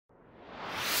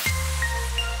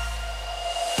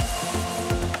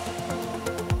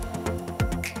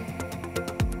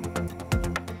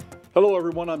Hello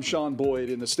everyone, I'm Sean Boyd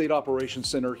in the State Operations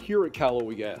Center here at Cal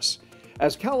OES.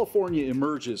 As California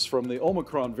emerges from the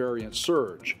Omicron variant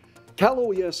surge, Cal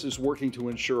OES is working to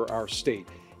ensure our state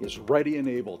is ready and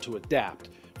able to adapt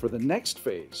for the next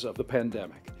phase of the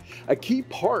pandemic. A key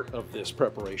part of this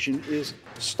preparation is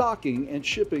stocking and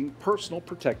shipping personal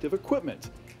protective equipment.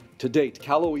 To date,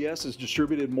 Cal OES has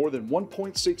distributed more than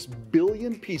 1.6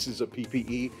 billion pieces of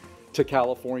PPE to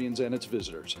Californians and its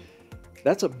visitors.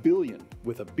 That's a billion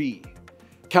with a B.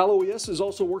 Cal OES is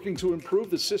also working to improve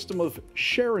the system of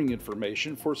sharing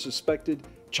information for suspected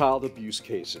child abuse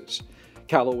cases.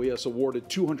 Cal OES awarded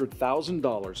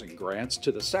 $200,000 in grants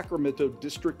to the Sacramento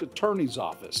District Attorney's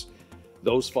Office.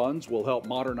 Those funds will help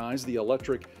modernize the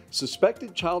electric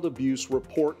Suspected Child Abuse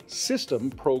Report System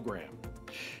program.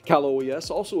 Cal OES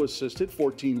also assisted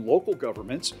 14 local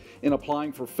governments in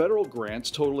applying for federal grants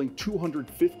totaling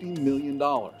 $250 million.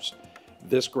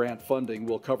 This grant funding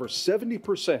will cover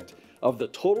 70% of the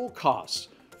total costs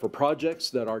for projects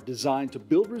that are designed to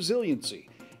build resiliency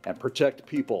and protect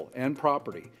people and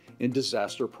property in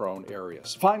disaster-prone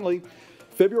areas. Finally,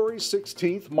 February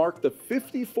 16th marked the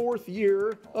 54th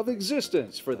year of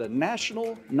existence for the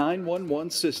National 911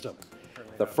 System.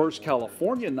 The first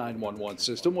California 911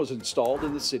 system was installed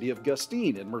in the city of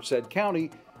Gustine in Merced County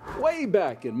way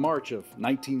back in March of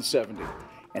 1970.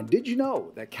 And did you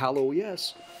know that Cal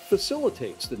OES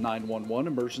facilitates the 911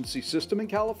 emergency system in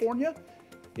California?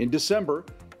 In December,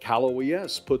 Cal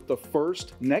OES put the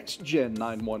first next-gen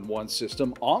 911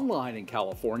 system online in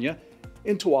California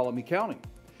in Tuolumne County.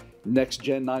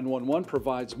 Next-gen 911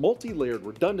 provides multi-layered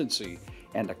redundancy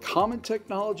and a common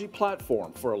technology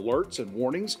platform for alerts and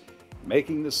warnings,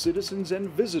 making the citizens and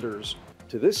visitors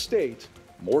to this state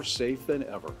more safe than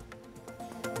ever.